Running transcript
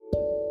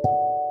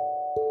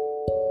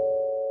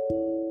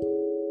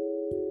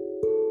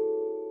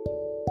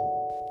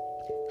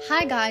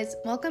Hi guys,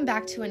 welcome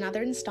back to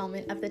another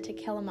installment of the To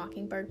Kill a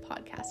Mockingbird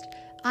podcast.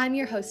 I'm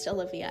your host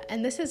Olivia,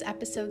 and this is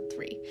episode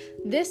 3.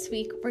 This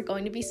week, we're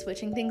going to be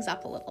switching things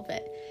up a little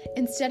bit.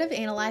 Instead of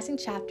analyzing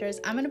chapters,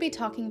 I'm going to be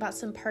talking about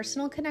some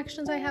personal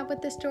connections I have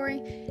with this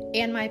story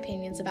and my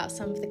opinions about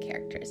some of the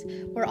characters.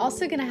 We're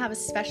also going to have a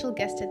special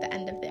guest at the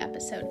end of the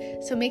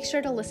episode, so make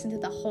sure to listen to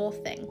the whole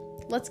thing.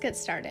 Let's get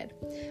started.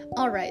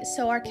 Alright,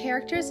 so our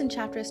characters in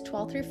chapters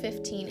 12 through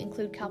 15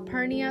 include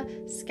Calpurnia,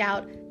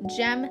 Scout,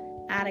 Jem,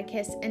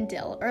 Atticus, and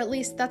Dill, or at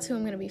least that's who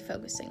I'm going to be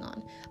focusing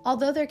on.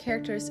 Although they're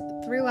characters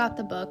throughout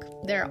the book,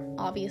 they're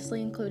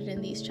obviously included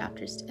in these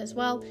chapters as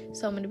well,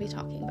 so I'm going to be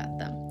talking about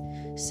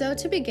them. So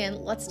to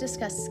begin, let's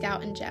discuss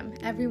Scout and Jem,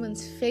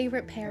 everyone's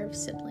favorite pair of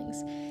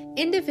siblings.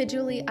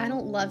 Individually, I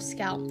don't love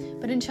Scout,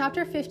 but in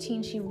chapter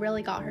 15, she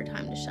really got her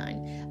time to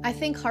shine. I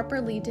think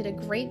Harper Lee did a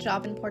great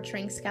job in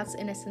portraying Scout's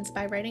innocence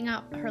by writing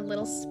out her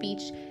little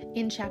speech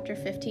in chapter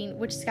 15,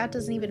 which Scout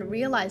doesn't even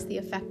realize the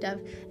effect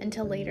of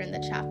until later in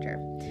the chapter.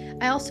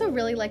 I also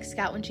really like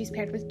Scout when she's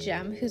paired with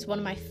Jem, who's one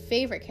of my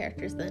favorite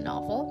characters in the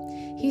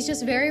novel. He's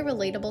just very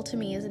relatable to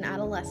me as an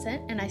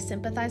adolescent, and I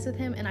sympathize with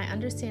him and I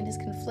understand his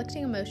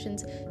conflicting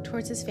emotions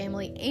towards his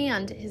family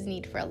and his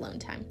need for alone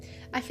time.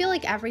 I feel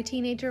like every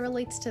teenager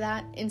relates to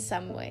that in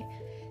some way.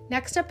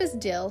 Next up is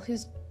Dill,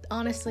 who's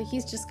honestly,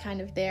 he's just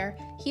kind of there.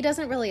 He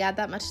doesn't really add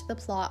that much to the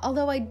plot,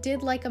 although I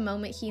did like a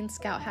moment he and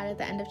Scout had at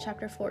the end of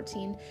chapter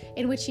 14,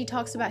 in which he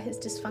talks about his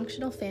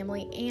dysfunctional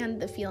family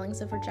and the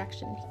feelings of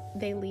rejection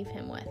they leave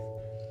him with.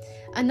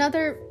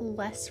 Another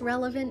less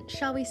relevant,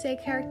 shall we say,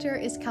 character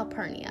is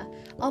Calpurnia.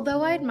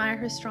 Although I admire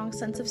her strong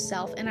sense of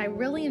self, and I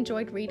really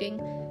enjoyed reading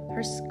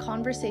her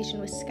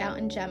conversation with Scout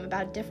and Jem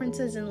about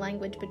differences in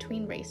language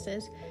between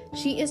races,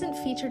 she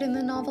isn't featured in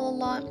the novel a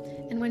lot,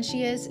 and when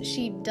she is,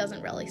 she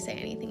doesn't really say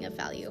anything of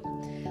value.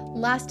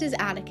 Last is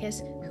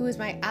Atticus, who is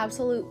my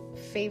absolute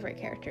favorite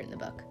character in the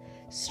book.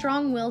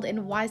 Strong-willed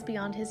and wise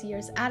beyond his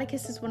years,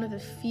 Atticus is one of the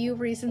few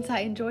reasons I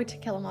enjoy To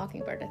Kill a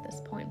Mockingbird at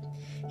this point.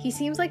 He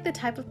seems like the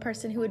type of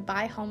person who would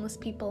buy homeless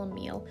people a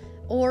meal,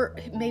 or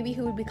maybe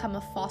who would become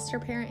a foster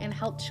parent and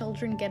help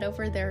children get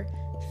over their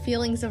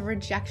feelings of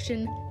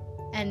rejection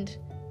and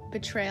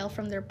betrayal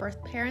from their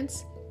birth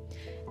parents.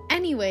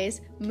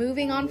 Anyways,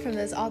 moving on from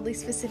those oddly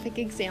specific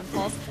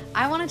examples,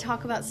 I want to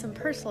talk about some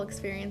personal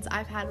experience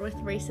I've had with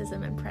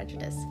racism and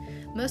prejudice.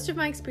 Most of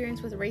my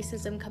experience with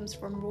racism comes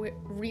from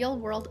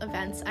real-world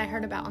events I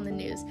heard about on the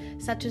news,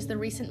 such as the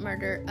recent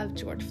murder of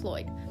George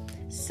Floyd.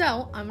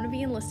 So, I'm going to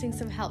be enlisting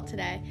some help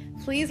today.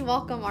 Please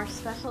welcome our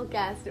special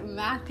guest,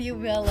 Matthew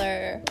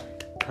Miller.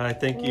 Hi,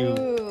 thank you,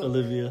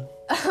 Olivia.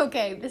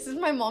 Okay, this is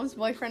my mom's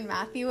boyfriend,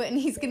 Matthew, and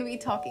he's going to be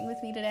talking with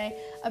me today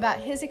about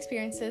his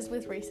experiences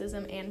with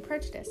racism and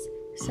prejudice.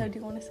 So, do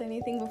you want to say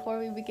anything before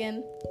we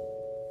begin?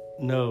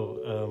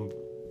 No,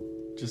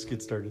 just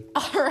get started.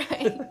 All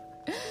right.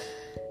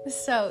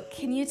 So,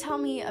 can you tell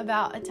me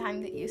about a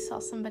time that you saw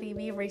somebody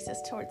be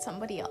racist towards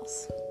somebody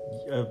else?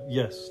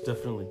 Yes,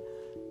 definitely.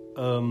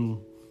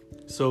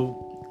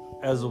 So,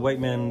 as a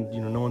white man,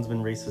 no one's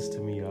been racist to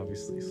me,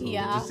 obviously. So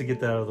yeah. Just to get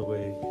that out of the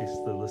way, in case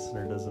the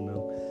listener doesn't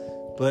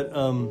know. But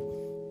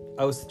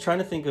I was trying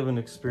to think of an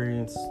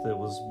experience that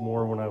was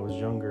more when I was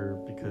younger,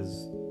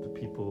 because the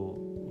people,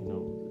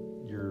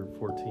 you're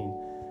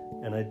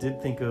 14. And I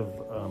did think of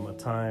a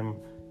time,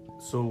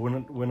 so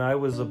when I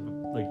was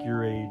like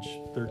your age,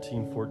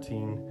 13,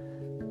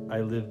 14,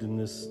 I lived in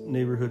this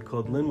neighborhood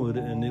called Linwood,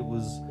 and it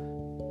was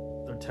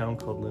a town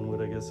called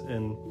Linwood, I guess.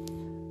 And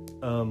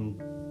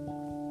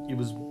it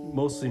was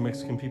mostly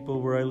Mexican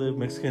people where I live,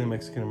 Mexican and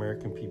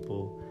Mexican-American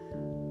people.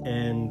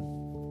 And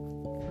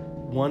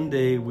one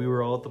day we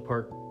were all at the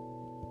park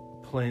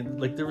playing,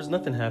 like there was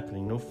nothing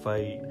happening, no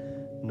fight,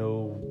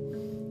 no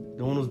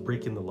one was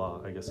breaking the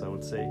law, I guess I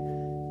would say.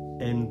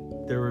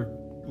 And there were,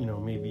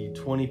 maybe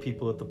 20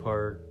 people at the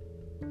park,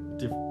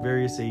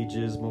 various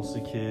ages,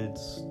 mostly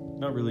kids,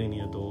 not really any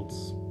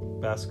adults,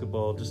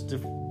 basketball, just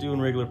doing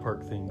regular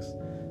park things,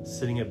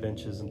 sitting at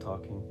benches and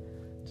talking.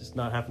 Just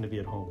not happen to be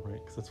at home, right?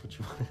 Because that's what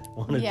you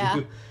want to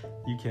do.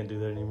 You can't do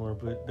that anymore,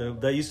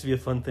 but that used to be a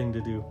fun thing to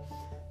do.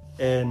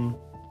 And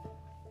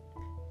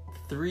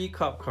 3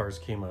 cop cars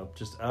came up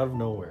just out of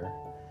nowhere,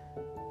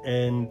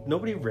 and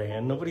nobody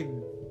ran, nobody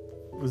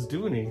was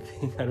doing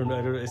anything. I don't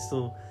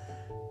know.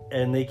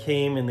 And they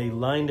came and they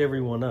lined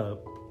everyone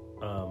up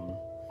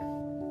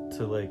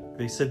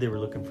they said they were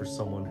looking for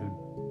someone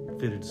who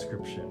fit a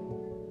description,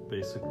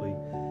 basically.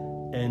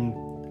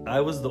 And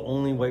I was the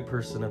only white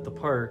person at the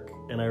park,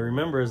 and I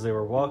remember as they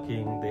were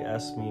walking, they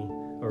asked me,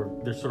 or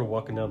they're sort of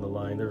walking down the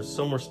line, there was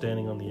some more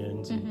standing on the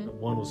ends, and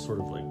one was sort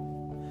of like,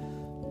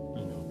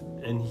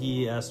 and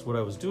he asked what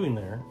I was doing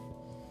there,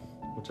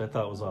 which I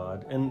thought was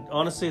odd. And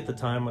honestly, at the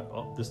time,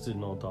 this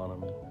didn't all dawn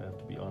on me, I have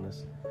to be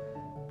honest.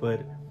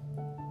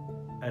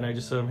 And I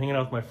just said, I'm hanging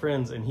out with my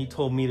friends, and he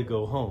told me to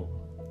go home.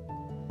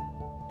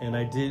 And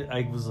I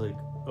was like,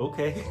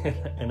 okay.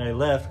 And I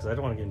left, because I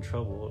don't want to get in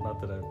trouble, not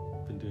that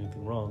I've been doing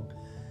anything wrong.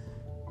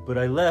 But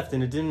I left,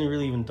 and it didn't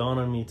really even dawn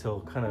on me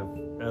till kind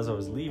of as I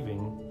was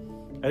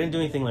leaving. I didn't do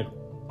anything like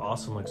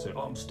awesome, like say,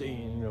 oh, I'm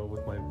staying, you know,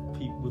 with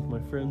my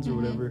friends or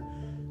whatever.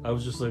 I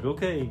was just like,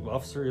 okay,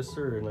 officer, yes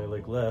sir, and I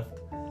like left.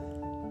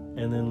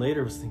 And then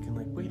later I was thinking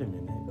like, wait a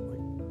minute,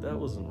 like that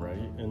wasn't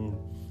right. And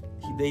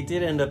they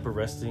did end up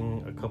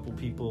arresting a couple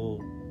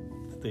people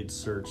that they'd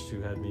searched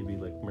who had maybe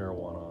like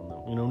marijuana on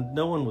them. You know,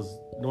 no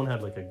one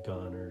had like a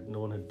gun or no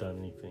one had done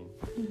anything.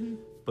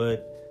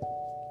 But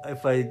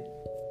if I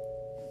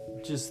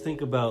just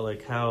think about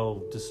like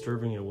how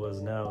disturbing it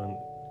was now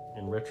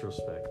in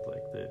retrospect,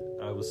 like that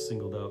I was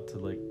singled out to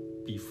like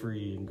be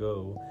free and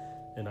go,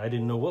 and I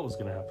didn't know what was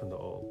going to happen to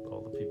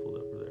all the people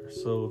that were there.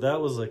 So that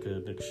was like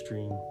an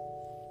extreme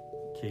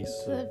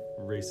case of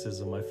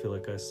racism I feel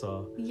like I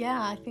saw.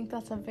 Yeah, I think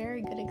that's a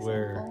very good example.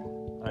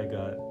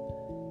 Where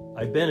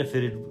I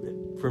benefited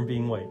from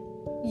being white.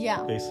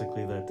 Yeah.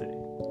 Basically that day.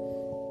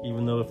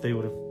 Even though if they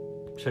would have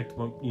checked,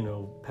 you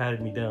know,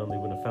 patted me down, they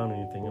wouldn't have found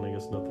anything, and I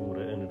guess nothing would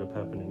have ended up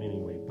happening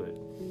anyway, but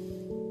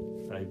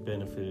I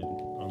benefited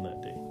on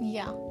that day.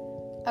 Yeah.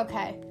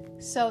 Okay.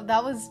 So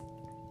that was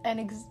an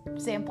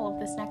example of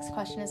this next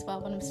question as well,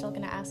 but I'm still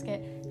going to ask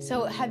it.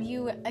 So have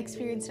you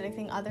experienced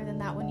anything other than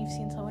that when you've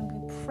seen someone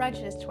be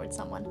prejudiced towards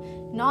someone?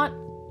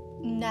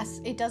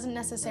 It doesn't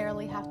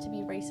necessarily have to be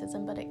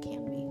racism, but it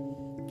can be.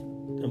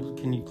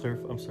 Can you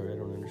clarify? I'm sorry, I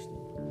don't understand.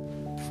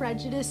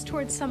 Prejudice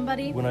towards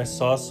somebody? When I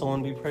saw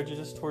someone be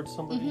prejudiced towards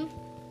somebody?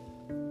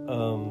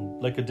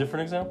 Like a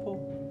different example?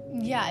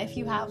 Yeah, if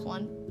you have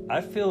one.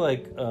 I feel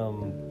like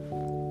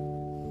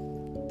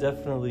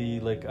definitely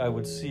like I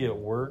would see at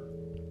work,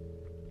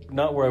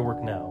 not where I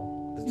work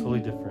now, it's totally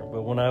different,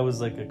 but when I was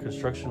like a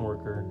construction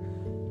worker,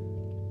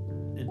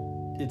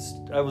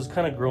 I was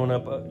kind of growing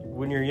up.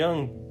 When you're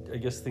young, I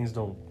guess things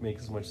don't make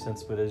as much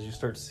sense, but as you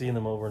start seeing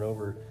them over and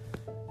over,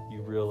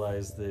 you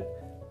realize that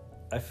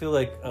I feel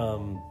like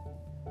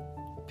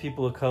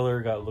people of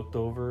color got looked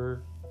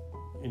over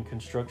in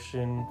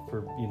construction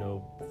for, you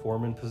know,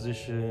 foreman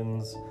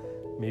positions.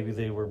 Maybe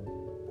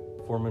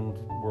foremen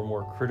were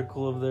more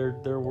critical of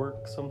their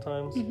work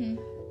sometimes.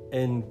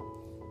 And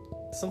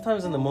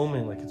sometimes in the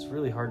moment, like, it's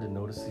really hard to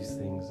notice these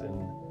things, and,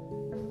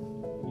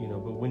 you know,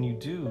 but when you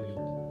do,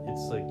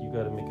 it's like you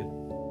got to make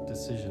a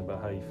decision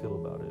about how you feel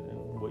about it and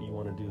what you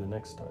want to do the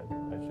next time,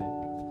 I think,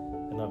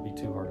 and not be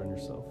too hard on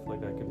yourself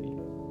like I could be.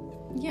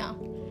 Yeah.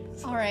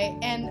 All right.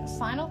 And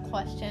final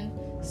question.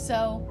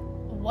 So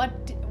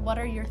what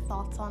are your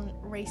thoughts on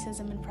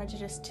racism and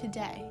prejudice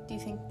today? Do you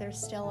think they're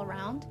still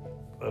around?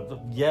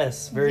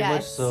 Yes, very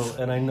much so.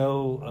 And I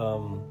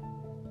know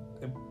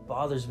it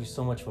bothers me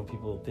so much when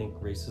people think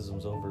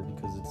racism's over,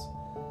 because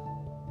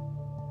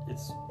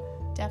it's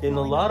definitely in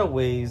a lot of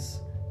ways.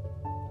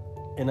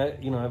 And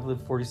I've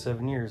lived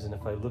 47 years, and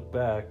if I look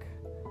back,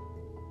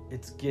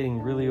 it's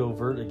getting really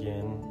overt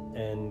again.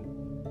 And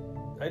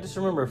I just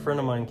remember a friend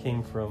of mine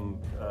came from,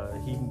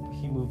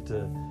 he moved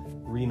to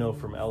Reno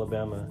from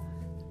Alabama,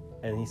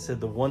 and he said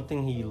the one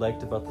thing he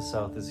liked about the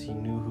South is he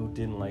knew who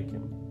didn't like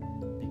him,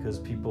 because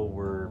people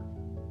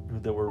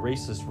that were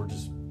racist were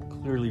just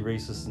clearly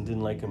racist and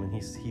didn't like him, and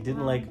he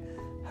didn't like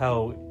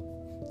how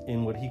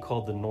in what he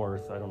called the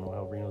North, I don't know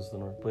how Reno's the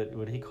North, but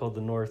what he called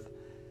the North,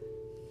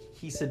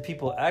 he said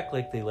people act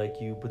like they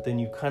like you, but then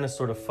you kind of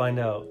sort of find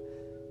out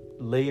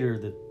later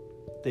that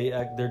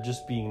they're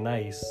just being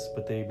nice,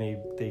 but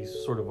they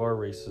sort of are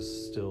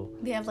racist still.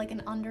 They have like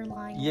an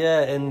underlying.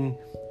 Yeah, and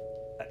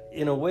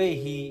in a way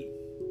he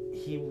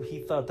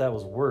thought that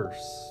was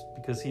worse,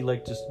 because he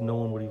liked just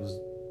knowing what he was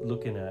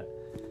looking at.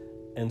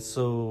 And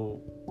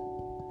so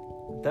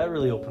that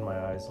really opened my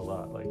eyes a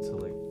lot, like to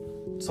like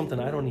something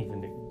I don't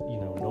even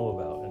know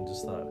about, and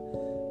just thought,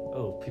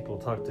 oh, people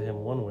talk to him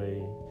one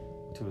way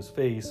to his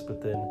face,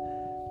 but then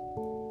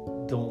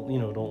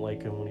don't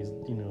like him when he's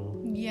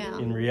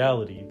in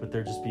reality, but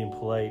they're just being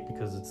polite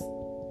because it's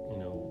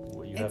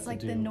what you have to do. It's like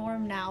the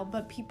norm now,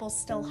 but people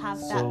still have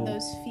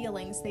those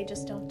feelings. They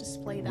just don't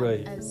display them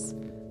as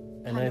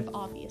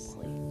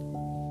obviously.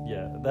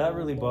 Yeah, that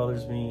really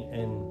bothers me.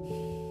 And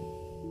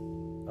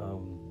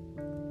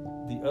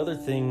the other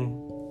thing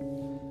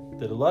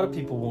that a lot of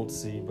people won't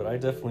see, but I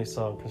definitely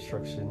saw in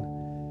construction,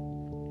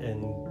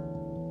 and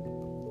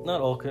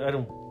not all, I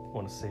don't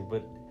want to say,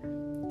 but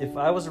if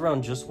I was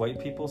around just white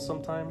people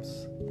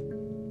sometimes,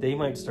 they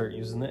might start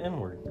using the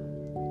N-word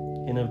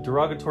in a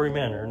derogatory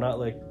manner, not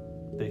like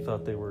they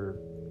thought they were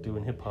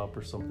doing hip-hop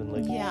or something,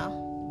 like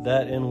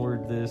that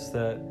N-word, this,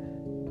 that,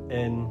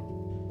 and,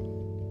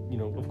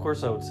 of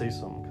course I would say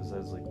something, because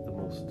that's like the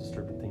most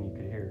disturbing thing you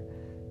could hear,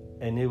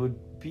 and it would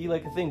be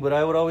like a thing, but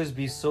I would always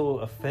be so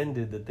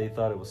offended that they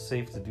thought it was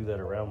safe to do that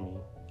around me.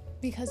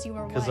 Because you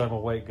were white. Because I'm a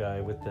white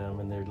guy with them,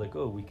 and they're like,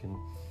 oh, we can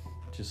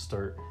just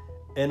start.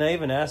 And I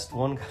even asked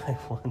one guy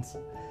once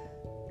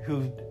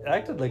who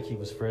acted like he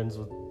was friends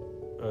with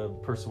a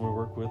person we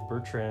work with,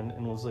 Bertrand,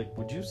 and was like,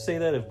 would you say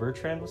that if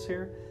Bertrand was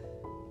here?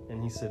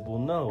 And he said, well,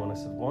 no. And I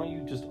said, why don't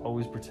you just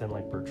always pretend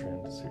like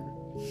Bertrand is here?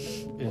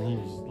 And he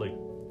was like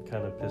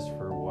kind of pissed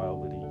for a while,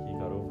 but he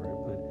got over it.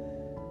 But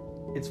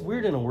it's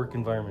weird in a work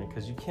environment,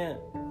 because you can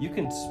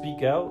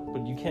speak out,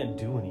 but you can't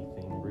do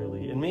anything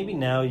really. And maybe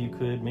now you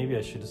could, maybe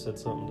I should have said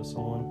something to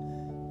someone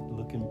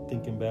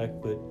thinking back,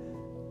 but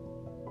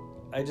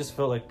I just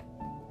felt like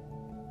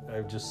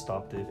I just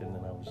stopped it, and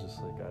then I was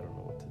just like, I don't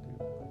know what to do.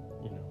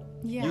 But,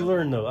 you know, you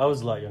learn though. I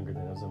was a lot younger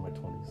then. I was in my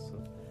 20s, so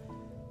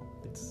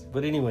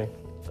but anyway,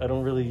 I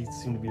don't really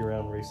seem to be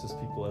around racist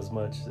people as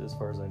much as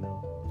far as I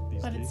know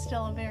these days. But it's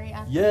still a very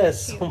active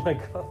Yes. issue. Oh my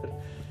God.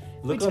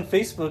 Look on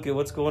Facebook at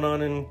what's going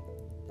on in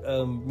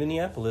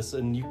Minneapolis,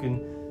 and you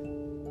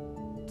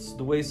can. It's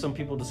the way some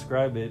people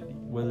describe it,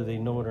 whether they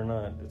know it or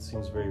not, it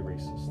seems very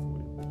racist the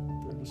way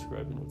they're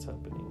describing what's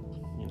happening.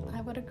 You know.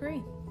 I would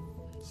agree.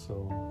 So.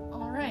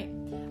 All right.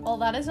 Well,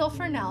 that is all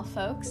for now,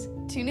 folks.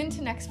 Tune in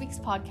to next week's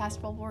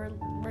podcast where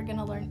we're going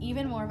to learn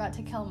even more about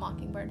To Kill a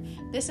Mockingbird.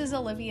 This is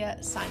Olivia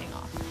signing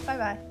off.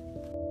 Bye-bye.